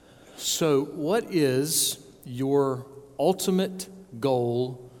So, what is your ultimate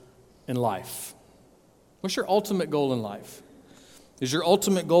goal in life? What's your ultimate goal in life? Is your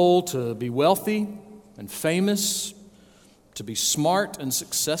ultimate goal to be wealthy and famous, to be smart and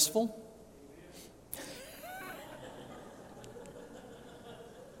successful?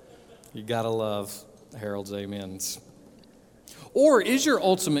 You gotta love Harold's amens. Or is your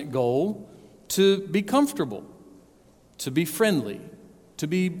ultimate goal to be comfortable, to be friendly, to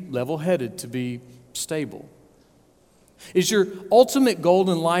be level-headed, to be stable? Is your ultimate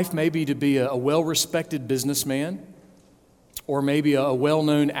goal in life maybe to be a well-respected businessman, or maybe a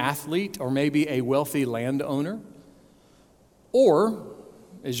well-known athlete, or maybe a wealthy landowner? Or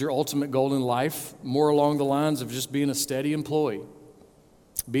is your ultimate goal in life more along the lines of just being a steady employee,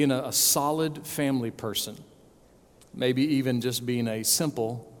 being a solid family person, maybe even just being a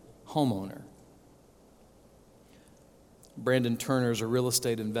simple homeowner? Brandon Turner is a real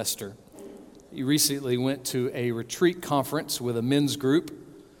estate investor. He recently went to a retreat conference with a men's group.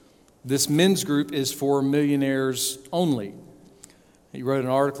 This men's group is for millionaires only. He wrote an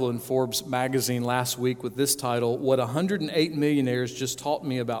article in Forbes magazine last week with this title, "What 108 Millionaires Just Taught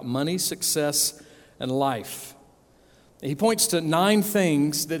Me About Money, Success, and Life." He points to 9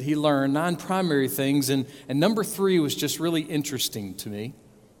 things that he learned, 9 primary things, and number 3 was just really interesting to me.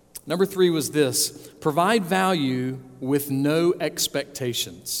 Number 3 was this: provide value with no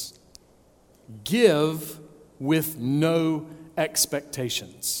expectations. Give with no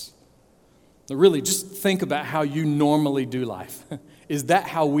expectations. Now really, just think about how you normally do life. Is that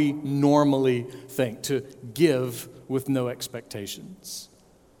how we normally think, to give with no expectations?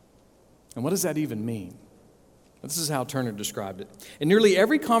 And what does that even mean? This is how Turner described it. In nearly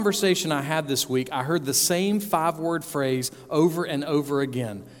every conversation I had this week, I heard the same 5-word phrase over and over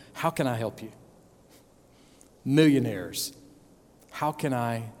again. How can I help you? Millionaires, how can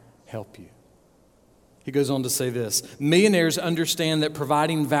I help you? He goes on to say this: millionaires understand that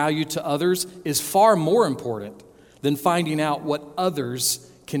providing value to others is far more important than finding out what others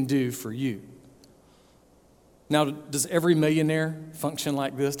can do for you. Now, does every millionaire function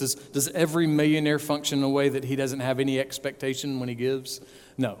like this? Does every millionaire function in a way that he doesn't have any expectation when he gives?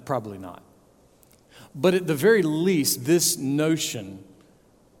 No, probably not. But at the very least, this notion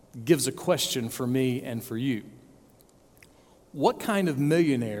gives a question for me and for you. What kind of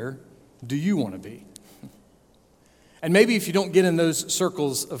millionaire do you want to be? And maybe if you don't get in those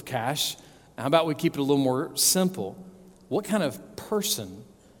circles of cash, how about we keep it a little more simple? What kind of person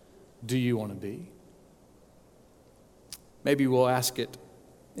do you want to be? Maybe we'll ask it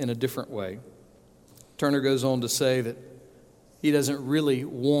in a different way. Turner goes on to say that he doesn't really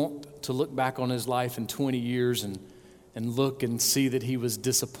want to look back on his life in 20 years and look and see that he was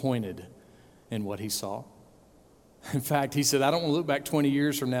disappointed in what he saw. In fact, he said, I don't want to look back 20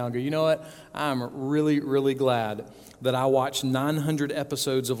 years from now and go, you know what? I'm really, really glad that I watched 900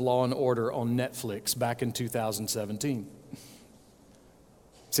 episodes of Law & Order on Netflix back in 2017.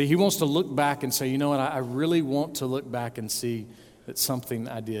 See, he wants to look back and say, you know what? I really want to look back and see that something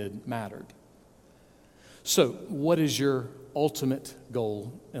I did mattered. So, what is your ultimate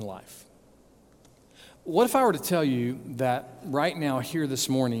goal in life? What if I were to tell you that right now, here this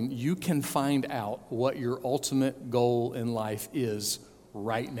morning, you can find out what your ultimate goal in life is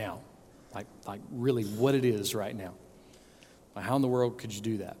right now? Like really what it is right now. How in the world could you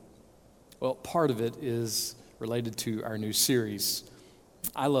do that? Well, part of it is related to our new series,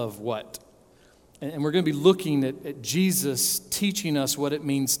 I Love What? And we're going to be looking at Jesus teaching us what it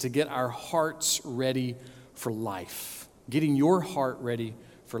means to get our hearts ready for life, getting your heart ready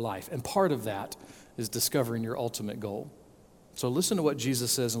for life. And part of that is discovering your ultimate goal. So listen to what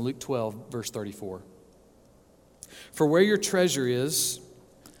Jesus says in Luke 12, verse 34. For where your treasure is,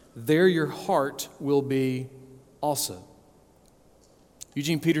 there your heart will be also.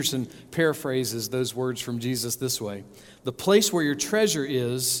 Eugene Peterson paraphrases those words from Jesus this way: the place where your treasure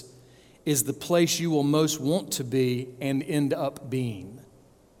is the place you will most want to be and end up being.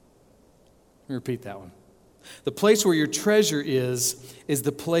 Let me repeat that one. The place where your treasure is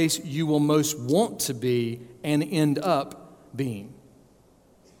the place you will most want to be and end up being.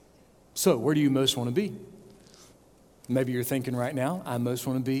 So, where do you most want to be? Maybe you're thinking right now, I most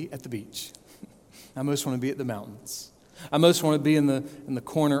want to be at the beach. I most want to be at the mountains. I most want to be in the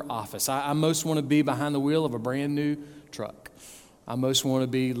corner office. I most want to be behind the wheel of a brand new truck. I most want to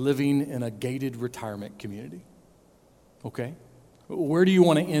be living in a gated retirement community. Okay? Where do you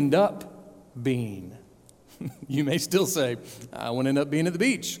want to end up being? You may still say, I want to end up being at the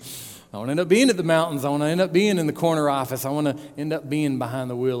beach. I want to end up being at the mountains. I want to end up being in the corner office. I want to end up being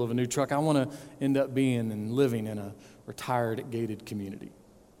behind the wheel of a new truck. I want to end up being and living in a retired, gated community.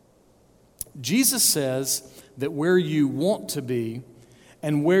 Jesus says that where you want to be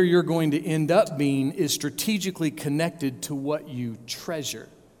and where you're going to end up being is strategically connected to what you treasure.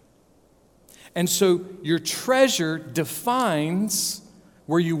 And so your treasure defines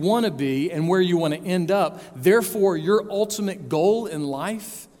where you want to be and where you want to end up. Therefore, your ultimate goal in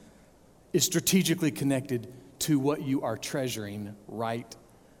life is strategically connected to what you are treasuring right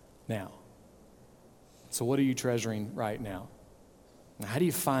now. So what are you treasuring right now? Now, how do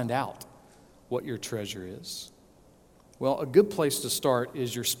you find out what your treasure is? Well, a good place to start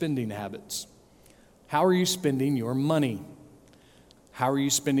is your spending habits. How are you spending your money? How are you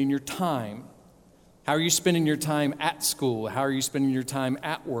spending your time? How are you spending your time at school? How are you spending your time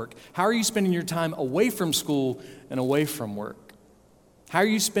at work? How are you spending your time away from school and away from work? How are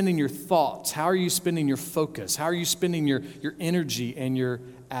you spending your thoughts? How are you spending your focus? How are you spending your energy and your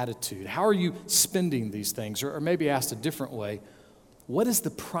attitude? How are you spending these things? Or maybe asked a different way, what is the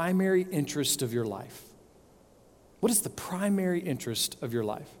primary interest of your life? What is the primary interest of your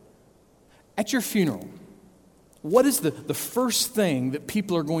life? At your funeral, what is the first thing that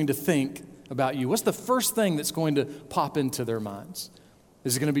people are going to think about you? What's the first thing that's going to pop into their minds?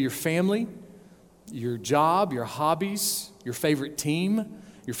 Is it going to be your family, your job, your hobbies, your favorite team,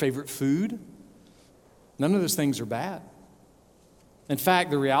 your favorite food? None of those things are bad. In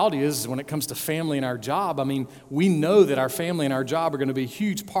fact, the reality is when it comes to family and our job, we know that our family and our job are going to be a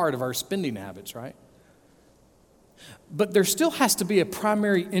huge part of our spending habits, right? But there still has to be a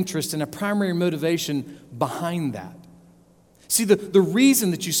primary interest and a primary motivation behind that. See, the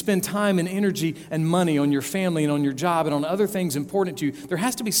reason that you spend time and energy and money on your family and on your job and on other things important to you, there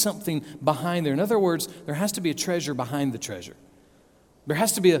has to be something behind there. In other words, there has to be a treasure behind the treasure. There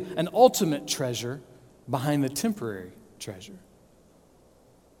has to be an ultimate treasure behind the temporary treasure.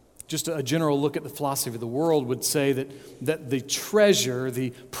 Just a general look at the philosophy of the world would say that the treasure,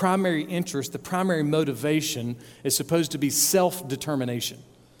 the primary interest, the primary motivation is supposed to be self-determination.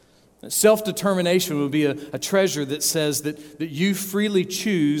 Self-determination would be a treasure that says that you freely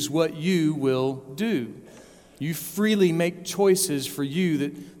choose what you will do. You freely make choices for you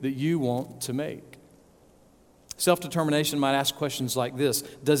that you want to make. Self-determination might ask questions like this.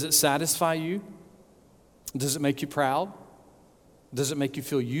 Does it satisfy you? Does it make you proud? Does it make you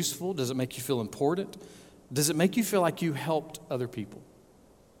feel useful? Does it make you feel important? Does it make you feel like you helped other people?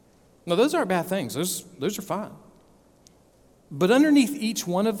 No, those aren't bad things. Those are fine. But underneath each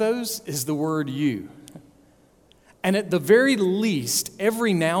one of those is the word you. And at the very least,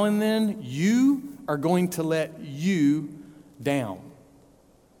 every now and then, you are going to let you down.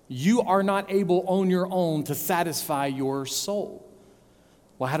 You are not able on your own to satisfy your soul.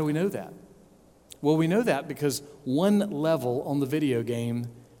 Well, how do we know that? Well, we know that because one level on the video game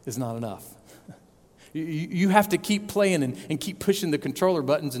is not enough. You have to keep playing and keep pushing the controller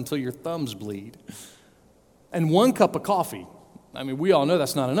buttons until your thumbs bleed. And one cup of coffee, we all know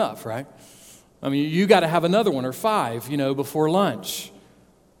that's not enough, right? You got to have another one or 5, before lunch.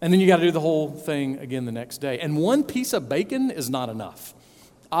 And then you got to do the whole thing again the next day. And one piece of bacon is not enough,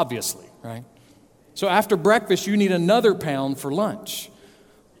 obviously, right? So after breakfast, you need another pound for lunch.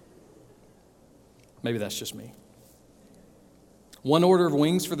 Maybe that's just me. One order of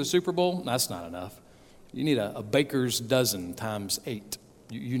wings for the Super Bowl, that's not enough. You need a baker's dozen times 8.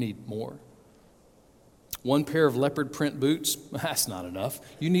 You need more. One pair of leopard print boots, that's not enough.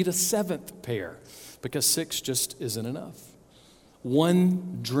 You need a 7th pair because 6 just isn't enough.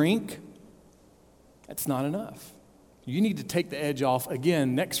 One drink, that's not enough. You need to take the edge off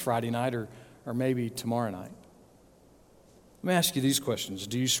again next Friday night or maybe tomorrow night. Let me ask you these questions.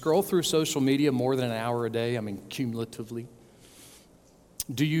 Do you scroll through social media more than an hour a day? Cumulatively?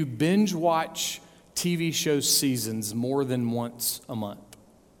 Do you binge watch TV show seasons more than once a month?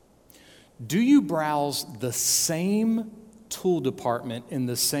 Do you browse the same tool department in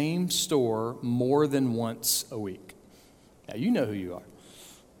the same store more than once a week? Now, you know who you are.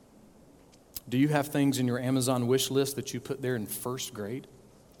 Do you have things in your Amazon wish list that you put there in first grade?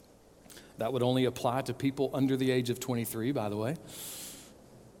 That would only apply to people under the age of 23, by the way.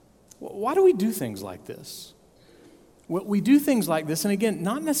 Why do we do things like this? Well, we do things like this, and again,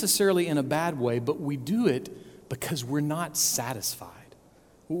 not necessarily in a bad way, but we do it because we're not satisfied.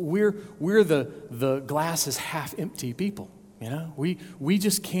 We're the glass is half empty people, We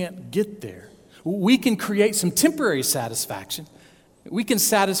just can't get there. We can create some temporary satisfaction. We can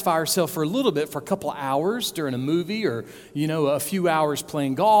satisfy ourselves for a little bit, for a couple of hours during a movie or, a few hours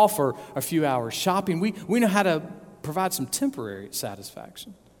playing golf or a few hours shopping. We know how to provide some temporary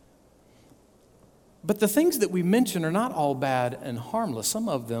satisfaction. But the things that we mention are not all bad and harmless. Some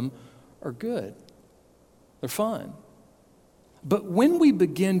of them are good. They're fun. But when we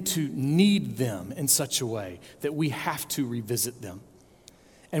begin to need them in such a way that we have to revisit them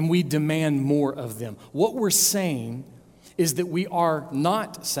and we demand more of them, what we're saying is that we are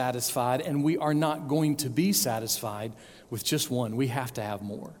not satisfied and we are not going to be satisfied with just one. We have to have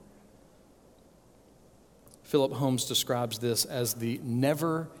more. Philip Holmes describes this as the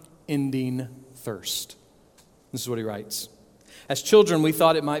never-ending thirst. This is what he writes. As children, we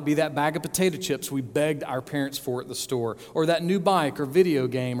thought it might be that bag of potato chips we begged our parents for at the store, or that new bike or video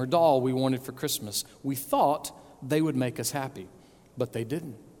game or doll we wanted for Christmas. We thought they would make us happy, but they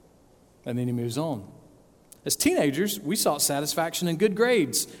didn't. And then he moves on. As teenagers, we sought satisfaction in good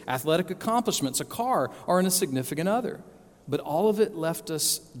grades, athletic accomplishments, a car, or in a significant other. But all of it left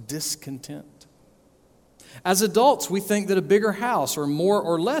us discontent. As adults, we think that a bigger house or more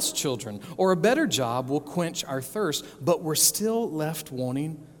or less children or a better job will quench our thirst, but we're still left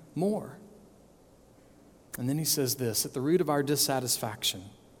wanting more. And then he says this, at the root of our dissatisfaction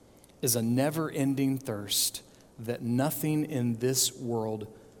is a never-ending thirst that nothing in this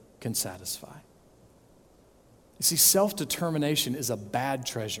world can satisfy. You see, self-determination is a bad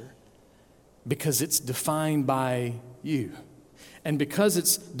treasure because it's defined by you. And because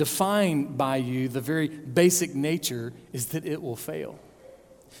it's defined by you, the very basic nature is that it will fail.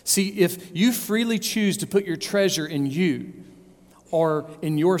 See, if you freely choose to put your treasure in you or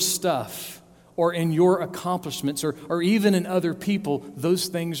in your stuff or in your accomplishments or even in other people, those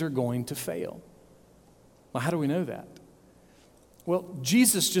things are going to fail. Well, how do we know that? Well,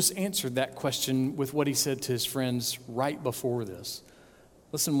 Jesus just answered that question with what he said to his friends right before this.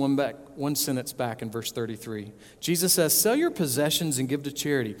 Listen one sentence back in verse 33. Jesus says, sell your possessions and give to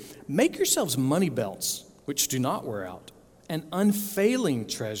charity. Make yourselves money belts, which do not wear out, an unfailing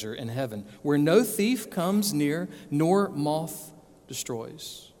treasure in heaven, where no thief comes near, nor moth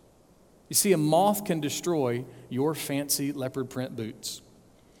destroys. You see, a moth can destroy your fancy leopard print boots,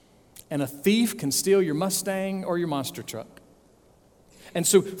 and a thief can steal your Mustang or your monster truck. And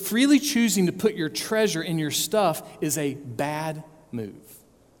so freely choosing to put your treasure in your stuff is a bad move.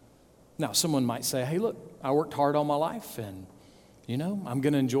 Now, someone might say, hey, look, I worked hard all my life, and, I'm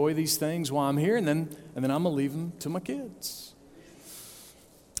going to enjoy these things while I'm here, and then I'm going to leave them to my kids.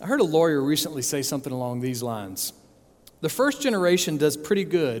 I heard a lawyer recently say something along these lines. The first generation does pretty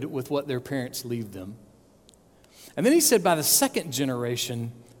good with what their parents leave them. And then he said by the second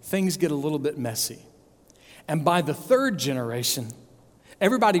generation, things get a little bit messy. And by the third generation,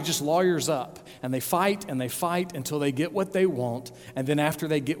 everybody just lawyers up, and they fight until they get what they want, and then after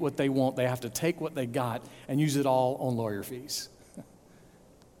they get what they want, they have to take what they got and use it all on lawyer fees.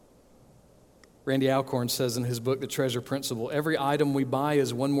 Randy Alcorn says in his book, The Treasure Principle, every item we buy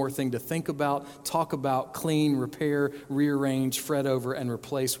is one more thing to think about, talk about, clean, repair, rearrange, fret over, and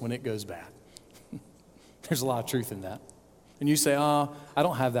replace when it goes bad. There's a lot of truth in that. And you say, I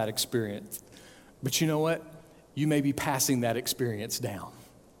don't have that experience. But you know what? You may be passing that experience down.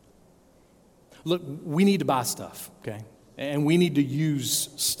 Look, we need to buy stuff, okay? And we need to use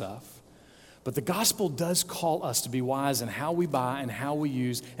stuff. But the gospel does call us to be wise in how we buy and how we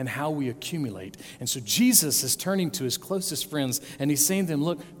use and how we accumulate. And so Jesus is turning to his closest friends and he's saying to them,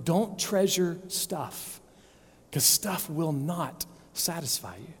 look, don't treasure stuff because stuff will not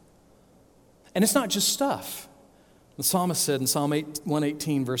satisfy you. And it's not just stuff. The psalmist said in Psalm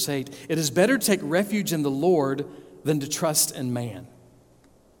 118, verse 8, it is better to take refuge in the Lord than to trust in man.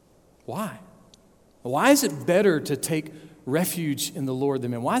 Why? Why is it better to take refuge in the Lord than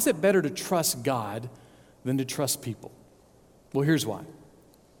man? Why is it better to trust God than to trust people? Well, here's why.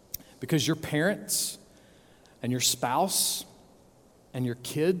 Because your parents and your spouse and your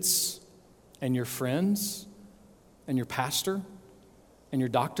kids and your friends and your pastor and your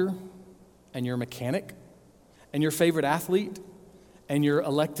doctor and your mechanic and your favorite athlete and your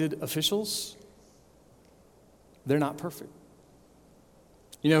elected officials, they're not perfect.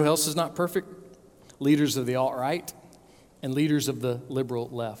 You know who else is not perfect? Leaders of the alt-right and leaders of the liberal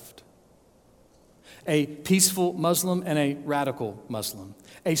left. A peaceful Muslim and a radical Muslim.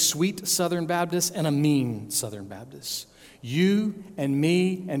 A sweet Southern Baptist and a mean Southern Baptist. You and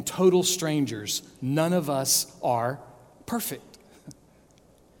me and total strangers, none of us are perfect.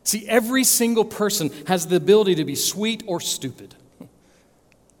 See, every single person has the ability to be sweet or stupid,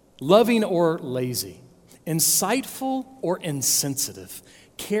 loving or lazy, insightful or insensitive,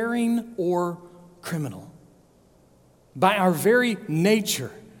 caring or criminal. By our very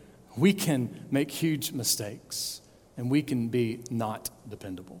nature, we can make huge mistakes and we can be not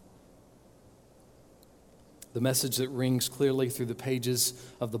dependable. The message that rings clearly through the pages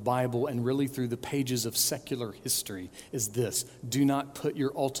of the Bible and really through the pages of secular history is this: do not put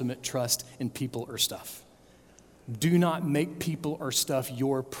your ultimate trust in people or stuff. Do not make people or stuff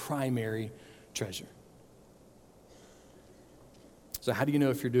your primary treasure. So how do you know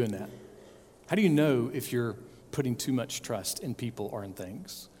if you're doing that? How do you know if you're putting too much trust in people or in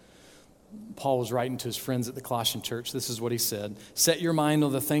things? Paul was writing to his friends at the Colossian church. This is what he said. Set your mind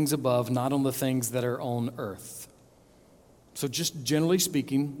on the things above, not on the things that are on earth. So just generally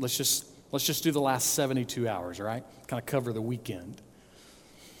speaking, let's just do the last 72 hours, all right? Kind of cover the weekend.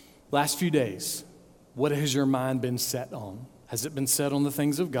 Last few days, what has your mind been set on? Has it been set on the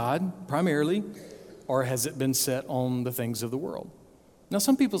things of God primarily, or has it been set on the things of the world? Now,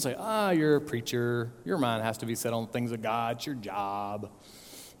 some people say, you're a preacher. Your mind has to be set on things of God. It's your job.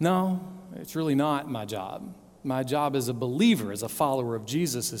 No, it's really not my job. My job as a believer, as a follower of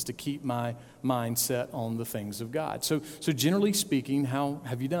Jesus, is to keep my mind set on the things of God. So generally speaking, how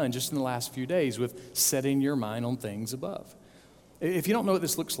have you done just in the last few days with setting your mind on things above? If you don't know what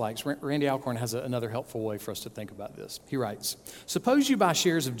this looks like, Randy Alcorn has another helpful way for us to think about this. He writes, suppose you buy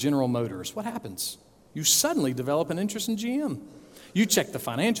shares of General Motors. What happens? You suddenly develop an interest in GM. You check the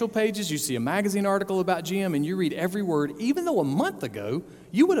financial pages, you see a magazine article about GM, and you read every word, even though a month ago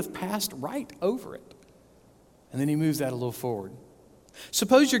you would have passed right over it. And then he moves that a little forward.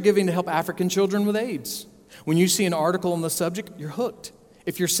 Suppose you're giving to help African children with AIDS. When you see an article on the subject, you're hooked.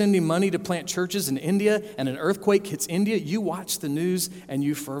 If you're sending money to plant churches in India and an earthquake hits India, you watch the news and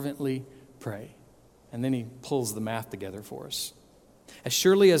you fervently pray. And then he pulls the math together for us. As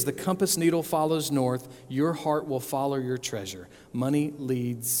surely as the compass needle follows north, your heart will follow your treasure. Money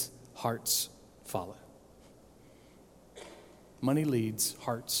leads, hearts follow. Money leads,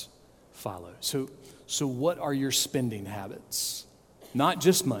 hearts follow. So what are your spending habits? Not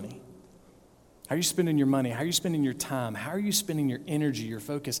just money. How are you spending your money? How are you spending your time? How are you spending your energy, your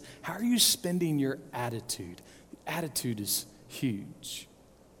focus? How are you spending your attitude? The attitude is huge.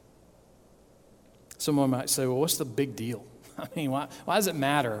 Someone might say, well, what's the big deal? I mean, why does it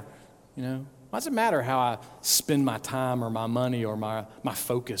matter? Why does it matter how I spend my time or my money or my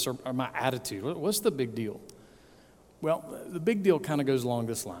focus or my attitude? What's the big deal? Well, the big deal kind of goes along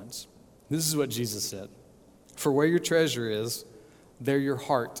these lines. This is what Jesus said. For where your treasure is, there your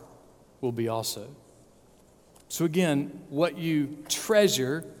heart will be also. So again, what you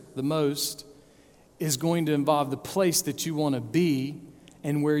treasure the most is going to involve the place that you want to be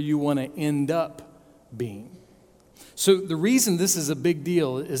and where you want to end up being. So the reason this is a big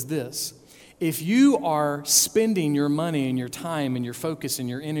deal is this. If you are spending your money and your time and your focus and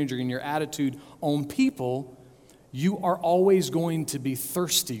your energy and your attitude on people, you are always going to be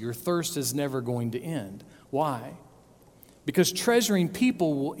thirsty. Your thirst is never going to end. Why? Because treasuring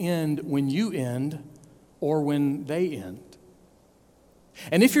people will end when you end or when they end.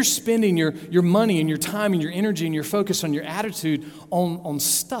 And if you're spending your money and your time and your energy and your focus on your attitude on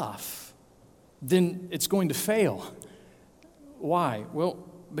stuff, then it's going to fail. Why? Well,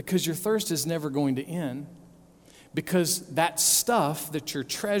 because your thirst is never going to end. Because that stuff that you're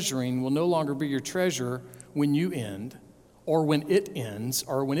treasuring will no longer be your treasure when you end, or when it ends,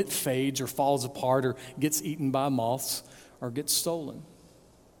 or when it fades or falls apart or gets eaten by moths or gets stolen.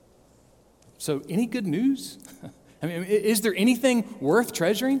 So any good news? I mean, is there anything worth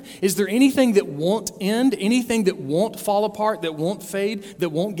treasuring? Is there anything that won't end, anything that won't fall apart, that won't fade, that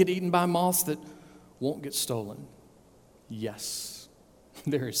won't get eaten by moths, that won't get stolen? Yes,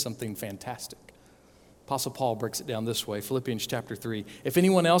 there is something fantastic. Apostle Paul breaks it down this way, Philippians chapter 3. If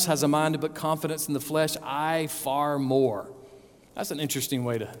anyone else has a mind to put confidence in the flesh, I far more. That's an interesting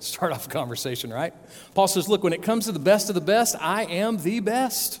way to start off a conversation, right? Paul says, look, when it comes to the best of the best, I am the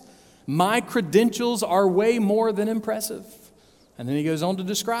best. My credentials are way more than impressive. And then he goes on to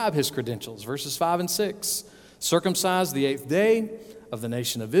describe his credentials, verses 5 and 6. Circumcised the 8th day, of the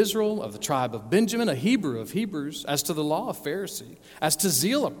nation of Israel, of the tribe of Benjamin, a Hebrew of Hebrews, as to the law, a Pharisee, as to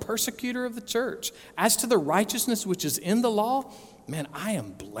zeal, a persecutor of the church, as to the righteousness which is in the law, man, I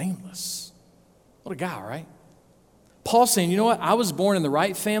am blameless. What a guy, right? Paul's saying, you know what? I was born in the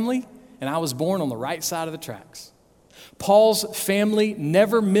right family, and I was born on the right side of the tracks. Paul's family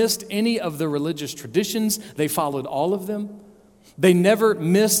never missed any of the religious traditions. They followed all of them. They never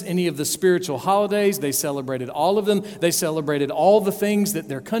missed any of the spiritual holidays. They celebrated all of them. They celebrated all the things that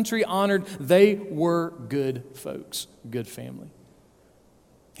their country honored. They were good folks, good family.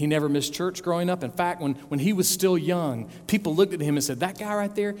 He never missed church growing up. In fact, when he was still young, people looked at him and said, that guy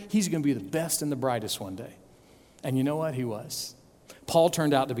right there, he's going to be the best and the brightest one day. And you know what? He was. Paul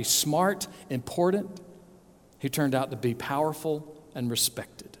turned out to be smart, important. He turned out to be powerful and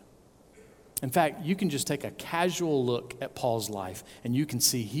respected. In fact, you can just take a casual look at Paul's life and you can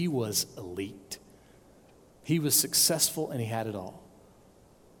see he was elite. He was successful and he had it all.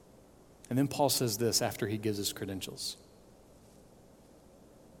 And then Paul says this after he gives his credentials.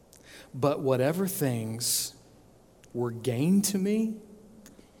 But whatever things were gain to me,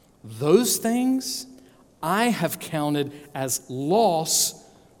 those things I have counted as loss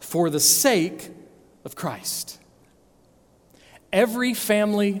for the sake of Christ. Every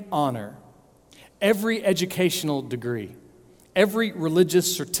family honor, every educational degree, every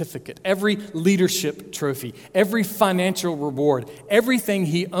religious certificate, every leadership trophy, every financial reward, everything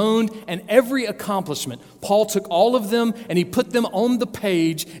he owned, and every accomplishment, Paul took all of them and he put them on the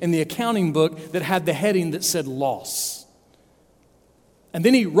page in the accounting book that had the heading that said loss. And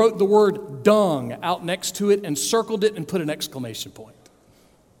then he wrote the word dung out next to it and circled it and put an exclamation point.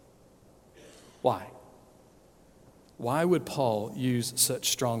 Why? Why would Paul use such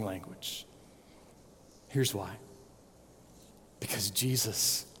strong language? Here's why. Because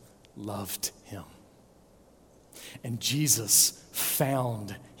Jesus loved him. And Jesus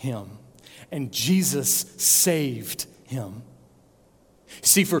found him. And Jesus saved him.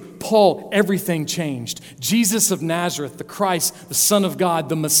 See, for Paul, everything changed. Jesus of Nazareth, the Christ, the Son of God,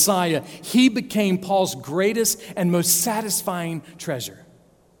 the Messiah, he became Paul's greatest and most satisfying treasure.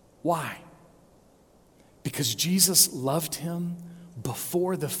 Why? Because Jesus loved him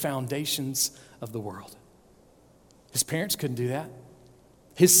before the foundations of the world. His parents couldn't do that.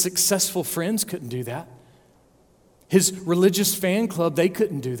 His successful friends couldn't do that. His religious fan club, they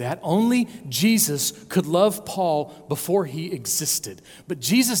couldn't do that. Only Jesus could love Paul before he existed. But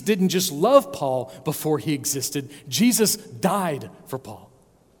Jesus didn't just love Paul before he existed. Jesus died for Paul.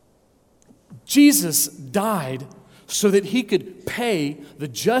 Jesus died so that he could pay the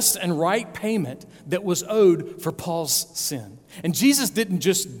just and right payment that was owed for Paul's sin. And Jesus didn't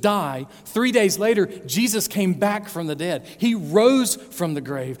just die. 3 days later, Jesus came back from the dead. He rose from the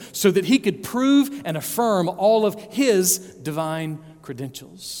grave so that he could prove and affirm all of his divine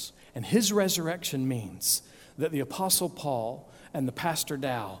credentials. And his resurrection means that the Apostle Paul and the Pastor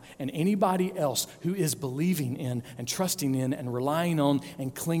Dow and anybody else who is believing in and trusting in and relying on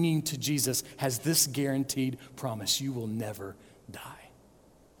and clinging to Jesus has this guaranteed promise: you will never die.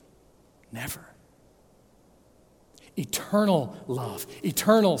 Never. Eternal love,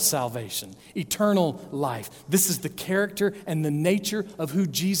 eternal salvation, eternal life. This is the character and the nature of who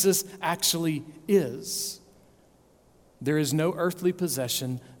Jesus actually is. There is no earthly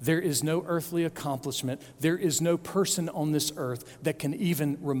possession. There is no earthly accomplishment. There is no person on this earth that can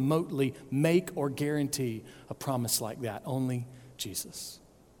even remotely make or guarantee a promise like that. Only Jesus.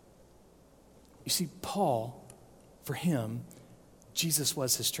 You see, Paul, for him, Jesus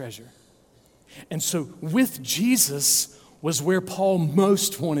was his treasure. And so with Jesus was where Paul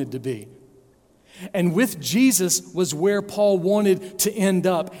most wanted to be. And with Jesus was where Paul wanted to end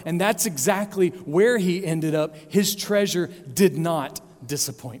up. And that's exactly where he ended up. His treasure did not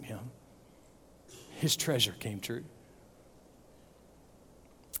disappoint him. His treasure came true.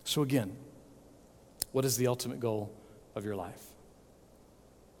 So again, what is the ultimate goal of your life?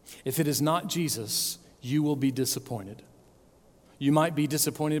 If it is not Jesus, you will be disappointed. You might be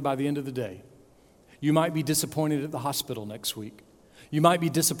disappointed by the end of the day. You might be disappointed at the hospital next week. You might be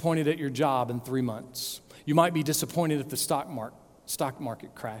disappointed at your job in 3 months. You might be disappointed if the stock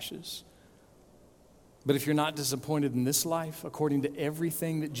market crashes. But if you're not disappointed in this life, according to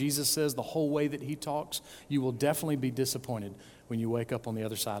everything that Jesus says, the whole way that he talks, you will definitely be disappointed when you wake up on the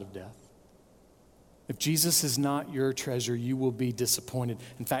other side of death. If Jesus is not your treasure, you will be disappointed.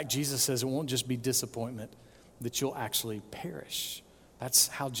 In fact, Jesus says it won't just be disappointment, that you'll actually perish. That's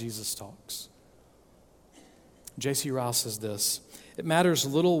how Jesus talks. J.C. Ryle says this: it matters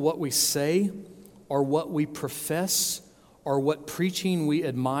little what we say or what we profess or what preaching we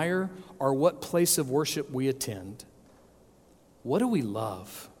admire or what place of worship we attend. What do we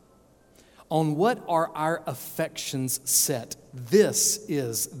love? On what are our affections set? This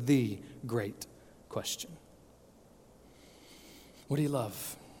is the great question. What do you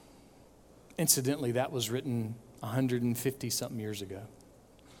love? Incidentally, that was written 150-something years ago.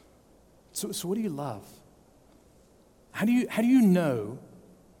 So what do you love? How do you know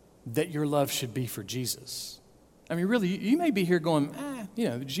that your love should be for Jesus? I mean, really, you may be here going,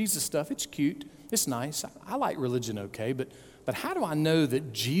 the Jesus stuff, it's cute, it's nice. I like religion okay, but how do I know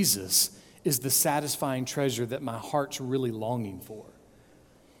that Jesus is the satisfying treasure that my heart's really longing for?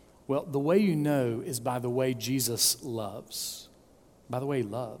 Well, the way you know is by the way Jesus loves, by the way he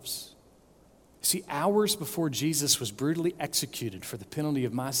loves. See, hours before Jesus was brutally executed for the penalty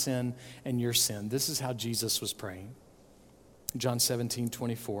of my sin and your sin, this is how Jesus was praying. John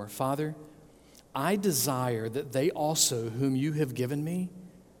 17:24, Father, I desire that they also whom you have given me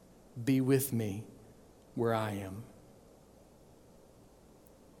be with me where I am.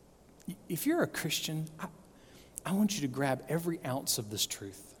 if you're a Christian, I want you to grab every ounce of this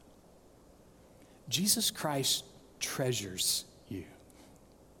truth. Jesus Christ treasures you.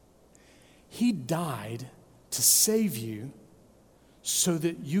 He died to save you so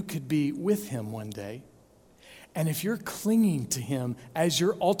that you could be with him one day. And if you're clinging to him as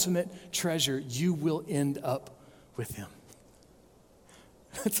your ultimate treasure, you will end up with him.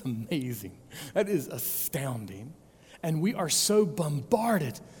 That's amazing. That is astounding. And we are so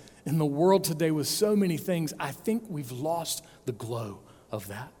bombarded in the world today with so many things. I think we've lost the glow of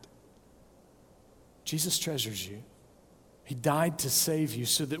that. Jesus treasures you. He died to save you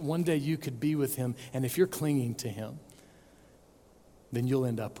so that one day you could be with him. And if you're clinging to him, then you'll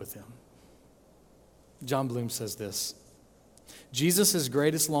end up with him. John Bloom says this: Jesus'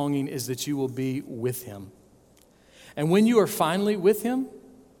 greatest longing is that you will be with him. And when you are finally with him,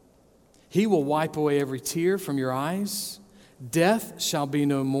 he will wipe away every tear from your eyes. Death shall be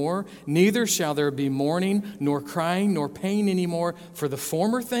no more, neither shall there be mourning, nor crying, nor pain anymore, for the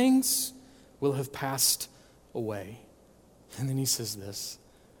former things will have passed away. And then he says this: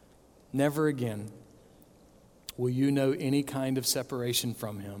 never again will you know any kind of separation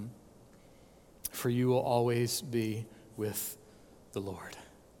from him, for you will always be with the Lord.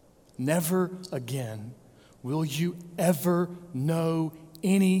 Never again will you ever know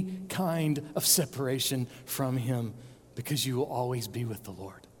any kind of separation from him, because you will always be with the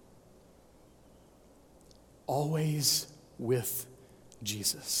Lord. Always with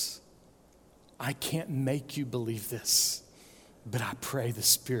Jesus. I can't make you believe this, but I pray the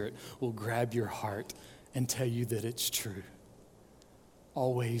Spirit will grab your heart and tell you that it's true.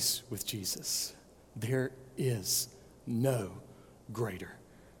 Always with Jesus. There is no greater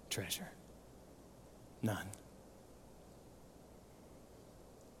treasure. None.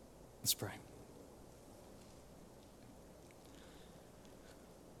 Let's pray.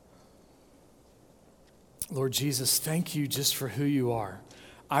 Lord Jesus, thank you just for who you are.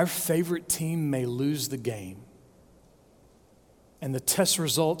 Our favorite team may lose the game, and the test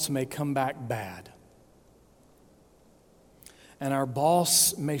results may come back bad, and our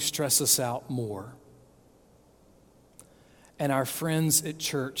boss may stress us out more, and our friends at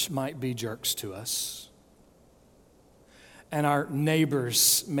church might be jerks to us, and our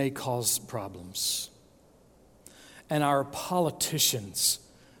neighbors may cause problems, and our politicians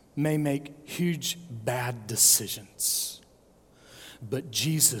may make huge bad decisions. But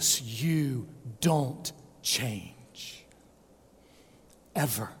Jesus, you don't change.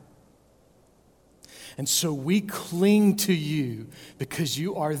 Ever. And so we cling to you because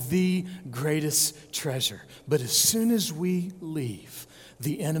you are the greatest treasure. But as soon as we leave,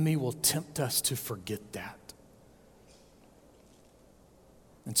 the enemy will tempt us to forget that.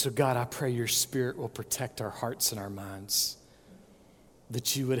 And so, God, I pray your Spirit will protect our hearts and our minds,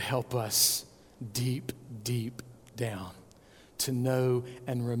 that you would help us deep, deep down to know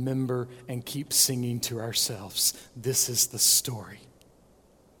and remember and keep singing to ourselves, this is the story.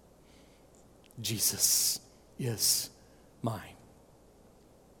 Jesus is mine.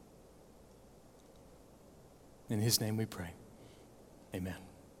 In his name we pray. Amen.